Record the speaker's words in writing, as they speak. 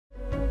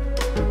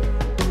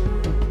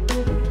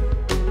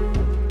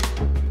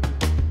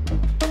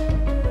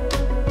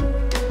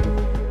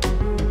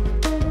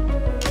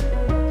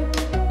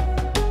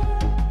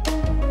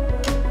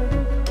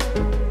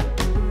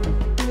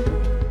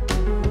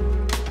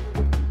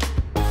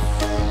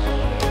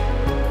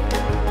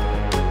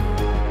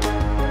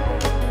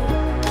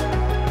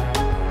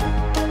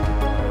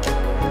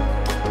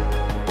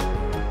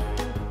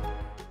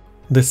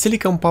The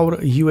Silicon Power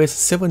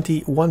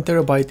US70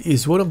 1TB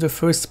is one of the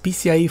first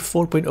PCIe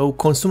 4.0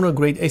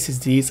 consumer-grade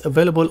SSDs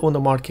available on the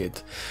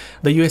market.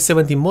 The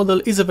US70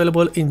 model is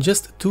available in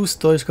just two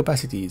storage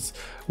capacities,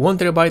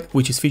 1TB,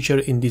 which is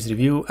featured in this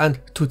review,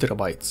 and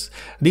 2TB.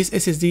 This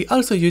SSD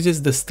also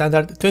uses the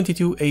standard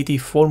 2280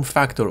 form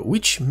factor,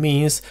 which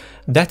means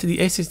that the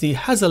SSD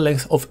has a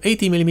length of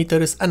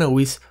 80mm and a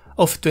width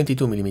of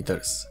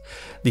 22mm.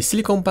 The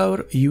Silicon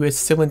Power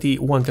US70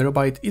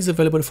 1TB is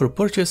available for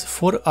purchase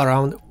for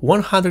around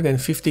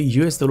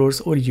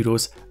 $150 or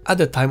euros at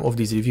the time of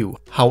this review.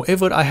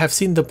 However, I have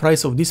seen the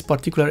price of this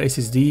particular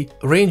SSD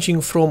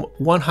ranging from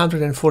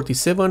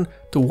 $147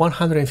 to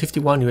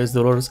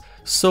 $151,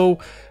 so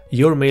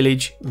your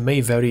mileage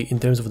may vary in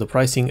terms of the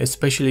pricing,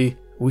 especially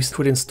with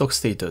current stock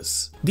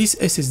status. This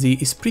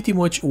SSD is pretty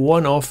much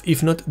one of,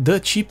 if not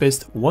the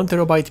cheapest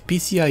 1TB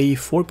PCIe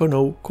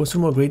 4.0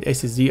 consumer grade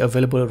SSD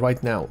available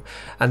right now,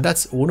 and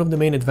that's one of the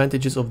main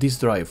advantages of this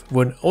drive,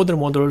 when other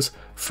models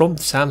from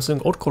Samsung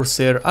or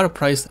Corsair are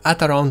priced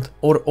at around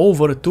or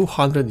over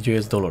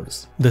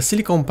 $200. The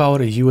Silicon Power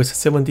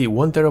US70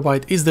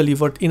 1TB is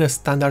delivered in a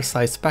standard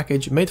size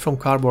package made from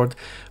cardboard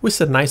with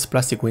a nice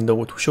plastic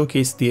window to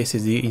showcase the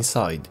SSD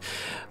inside.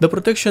 The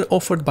protection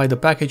offered by the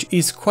package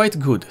is quite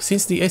good,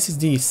 since the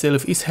SSD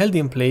itself is held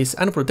in place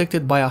and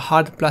protected by a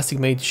hard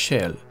plastic-made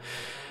shell.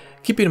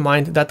 Keep in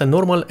mind that a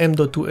normal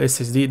M.2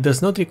 SSD does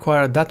not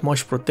require that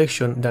much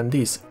protection than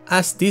this,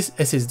 as this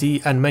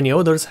SSD and many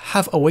others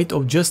have a weight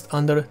of just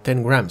under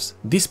 10 grams.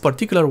 This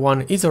particular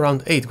one is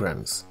around 8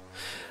 grams.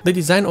 The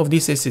design of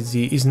this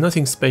SSD is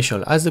nothing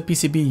special, as the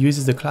PCB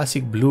uses the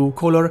classic blue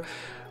color,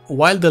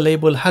 while the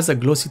label has a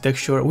glossy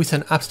texture with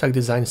an abstract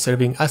design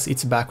serving as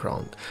its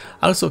background.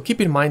 Also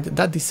keep in mind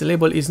that this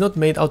label is not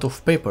made out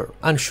of paper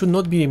and should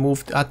not be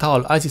removed at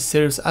all, as it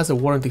serves as a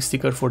warranty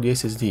sticker for the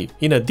SSD.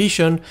 In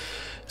addition,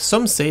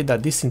 some say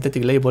that these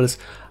synthetic labels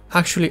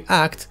actually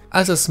act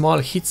as a small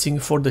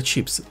heatsink for the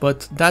chips,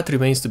 but that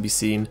remains to be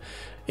seen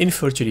in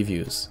future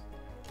reviews.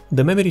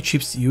 The memory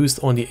chips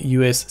used on the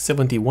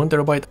US70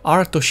 1TB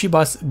are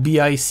Toshiba's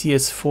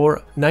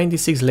BICS4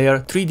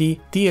 96-layer 3D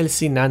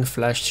TLC NAND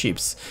flash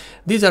chips.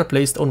 These are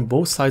placed on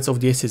both sides of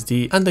the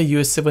SSD, and the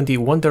US70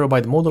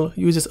 1TB model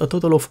uses a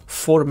total of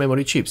 4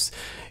 memory chips,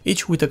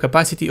 each with a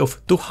capacity of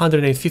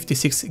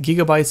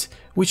 256GB,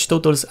 which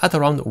totals at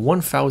around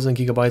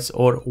 1000GB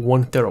or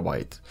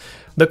 1TB.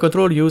 The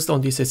controller used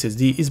on this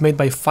SSD is made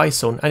by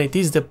Phison, and it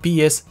is the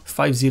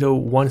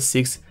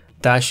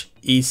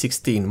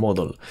PS5016-E16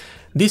 model.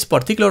 This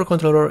particular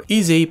controller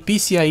is a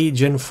PCIe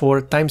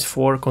Gen4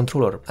 x4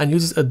 controller and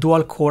uses a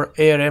dual-core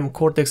ARM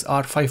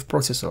Cortex-R5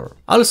 processor.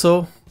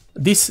 Also,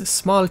 this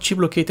small chip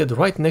located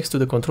right next to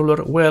the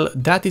controller, well,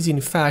 that is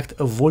in fact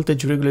a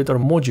voltage regulator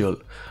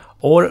module,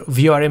 or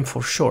VRM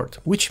for short,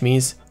 which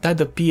means that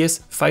the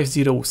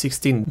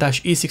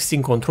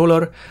PS5016-E16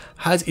 controller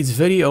has its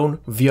very own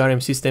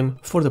VRM system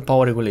for the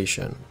power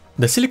regulation.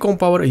 The Silicon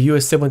Power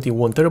US70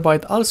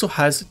 1TB also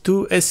has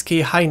two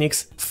SK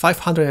Hynix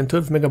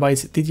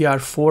 512MB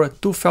DDR4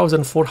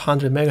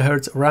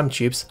 2400MHz RAM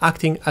chips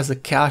acting as a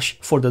cache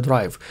for the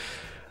drive,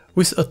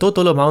 with a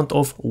total amount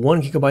of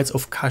 1GB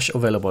of cache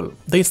available.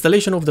 The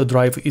installation of the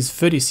drive is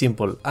very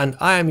simple, and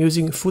I am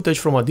using footage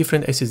from a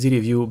different SSD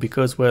review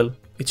because, well,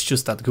 it's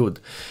just that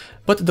good.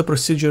 But the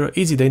procedure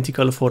is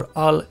identical for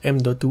all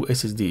M.2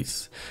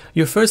 SSDs.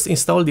 You first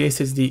install the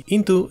SSD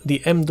into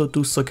the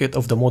M.2 socket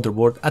of the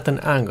motherboard at an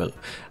angle,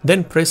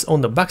 then press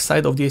on the back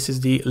side of the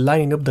SSD,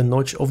 lining up the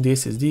notch of the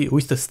SSD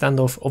with the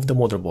standoff of the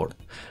motherboard.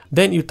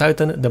 Then you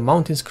tighten the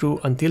mounting screw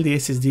until the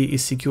SSD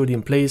is secured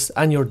in place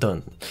and you're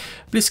done.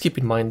 Please keep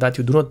in mind that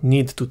you do not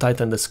need to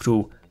tighten the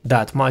screw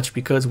that much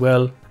because,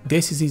 well, the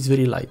SSD is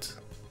very light.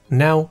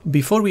 Now,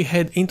 before we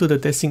head into the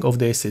testing of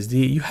the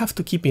SSD, you have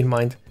to keep in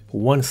mind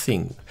one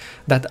thing,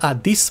 that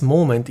at this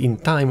moment in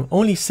time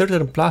only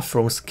certain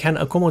platforms can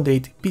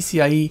accommodate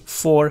PCIe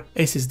 4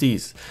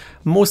 SSDs,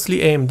 mostly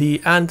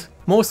AMD and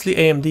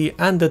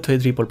the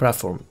Threadripper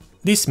platform.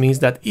 This means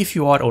that if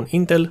you are on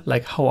Intel,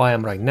 like how I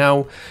am right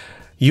now,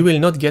 you will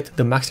not get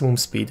the maximum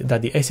speed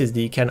that the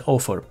SSD can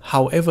offer.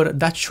 However,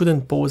 that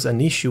shouldn't pose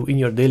an issue in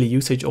your daily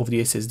usage of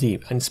the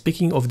SSD. And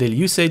speaking of daily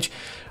usage,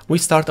 we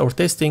start our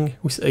testing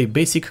with a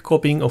basic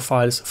copying of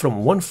files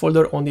from one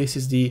folder on the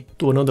SSD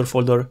to another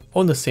folder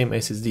on the same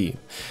SSD.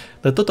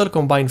 The total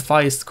combined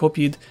files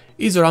copied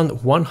is around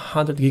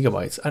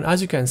 100GB, and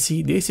as you can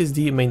see, the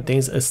SSD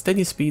maintains a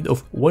steady speed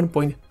of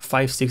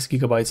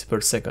 1.56GB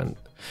per second.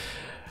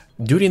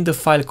 During the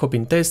file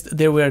copying test,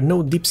 there were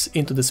no dips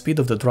into the speed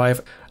of the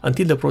drive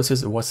until the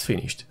process was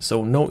finished,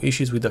 so no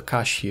issues with the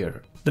cache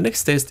here. The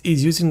next test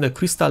is using the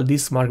Crystal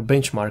Disk Mark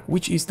benchmark,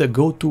 which is the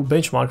go-to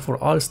benchmark for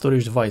all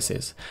storage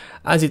devices,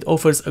 as it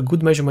offers a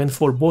good measurement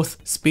for both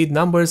speed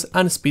numbers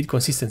and speed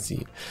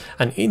consistency.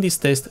 And in this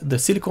test, the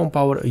Silicon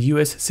Power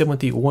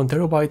US70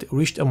 1TB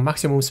reached a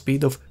maximum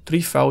speed of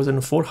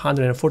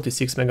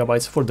 3446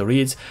 MB for the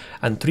reads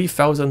and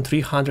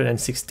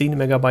 3316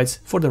 MB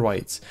for the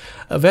writes,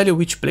 a value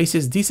which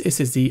places this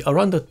SSD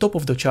around the top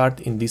of the chart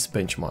in this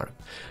benchmark.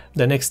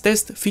 The next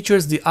test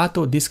features the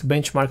Auto Disk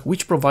benchmark,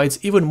 which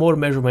provides even more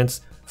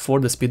measurements for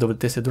the speed of the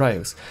tested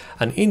drivers.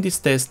 And in this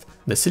test,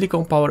 the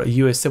Silicon Power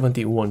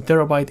US70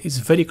 1TB is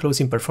very close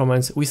in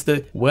performance with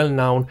the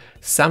well-known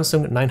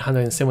Samsung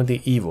 970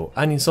 EVO,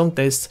 and in some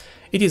tests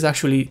it is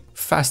actually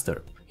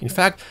faster. In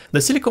fact,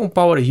 the Silicon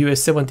Power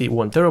US70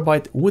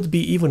 1TB would be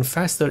even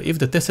faster if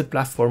the tested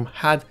platform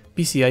had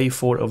PCIe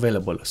 4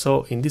 available,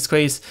 so in this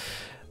case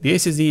the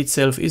SSD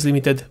itself is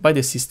limited by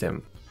the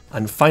system.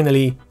 And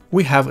finally,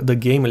 we have the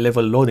game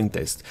level loading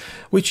test,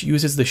 which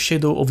uses the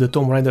Shadow of the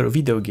Tomb Raider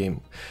video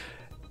game.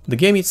 The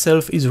game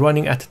itself is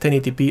running at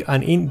 1080p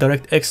and in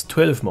DirectX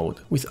 12 mode,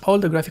 with all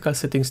the graphical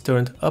settings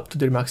turned up to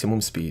their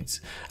maximum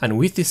speeds. And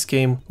with this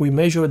game, we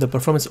measure the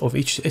performance of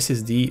each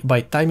SSD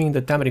by timing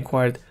the time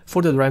required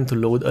for the RAM to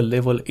load a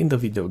level in the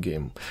video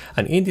game.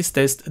 And in this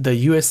test, the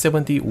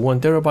US70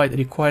 1TB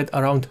required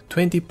around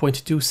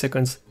 20.2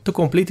 seconds to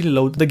completely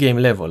load the game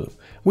level,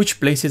 which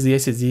places the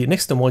SSD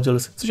next to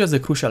modules such as the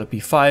Crucial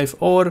P5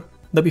 or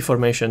the before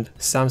mentioned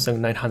Samsung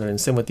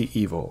 970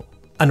 EVO.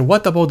 And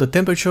what about the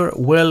temperature?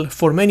 Well,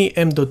 for many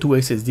M.2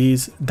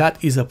 SSDs, that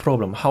is a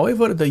problem.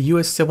 However, the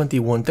US70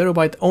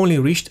 1TB only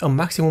reached a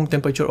maximum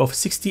temperature of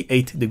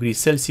 68 degrees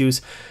Celsius,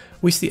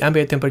 with the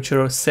ambient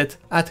temperature set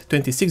at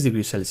 26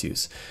 degrees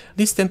Celsius.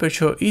 This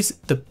temperature is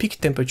the peak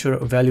temperature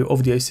value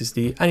of the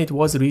SSD, and it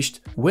was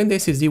reached when the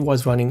SSD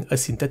was running a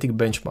synthetic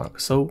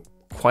benchmark, so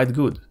quite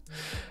good.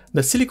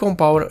 The Silicon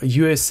Power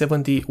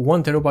US70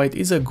 1TB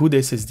is a good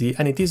SSD,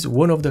 and it is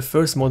one of the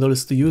first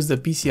models to use the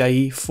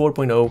PCIe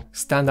 4.0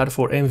 standard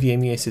for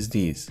NVMe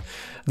SSDs.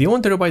 The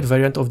 1TB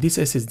variant of this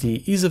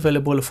SSD is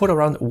available for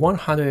around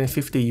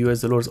 $150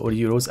 US or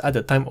euros at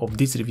the time of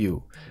this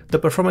review. The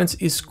performance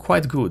is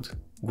quite good.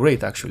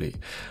 Great actually.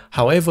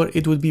 However,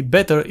 it would be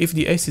better if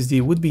the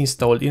SSD would be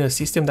installed in a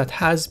system that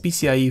has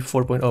PCIe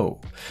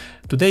 4.0.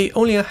 Today,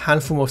 only a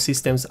handful of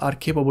systems are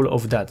capable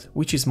of that,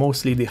 which is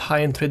mostly the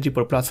high-end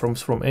Threadripper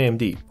platforms from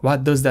AMD.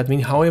 What does that mean,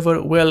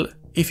 however? Well,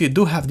 if you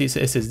do have this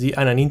SSD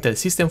and an Intel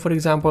system, for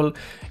example,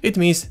 it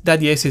means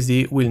that the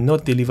SSD will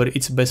not deliver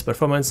its best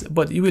performance,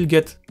 but you will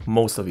get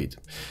most of it.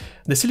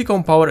 The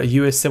Silicon Power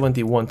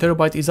US70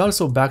 1TB is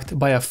also backed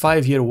by a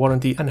 5-year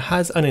warranty and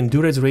has an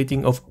endurance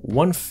rating of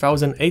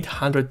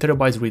 1800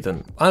 TB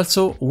written.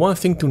 Also, one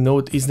thing to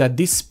note is that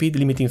this speed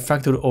limiting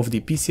factor of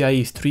the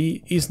PCIe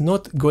 3 is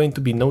not going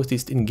to be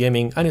noticed in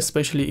gaming and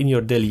especially in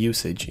your daily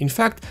usage. In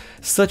fact,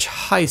 such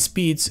high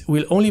speeds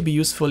will only be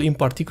useful in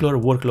particular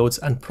workloads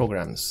and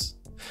programs.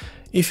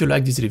 If you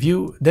like this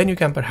review, then you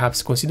can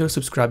perhaps consider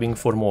subscribing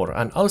for more,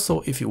 and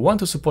also if you want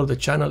to support the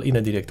channel in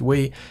a direct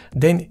way,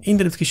 then in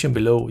the description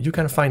below you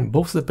can find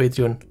both the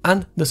Patreon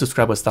and the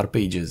subscriber star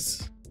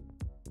pages.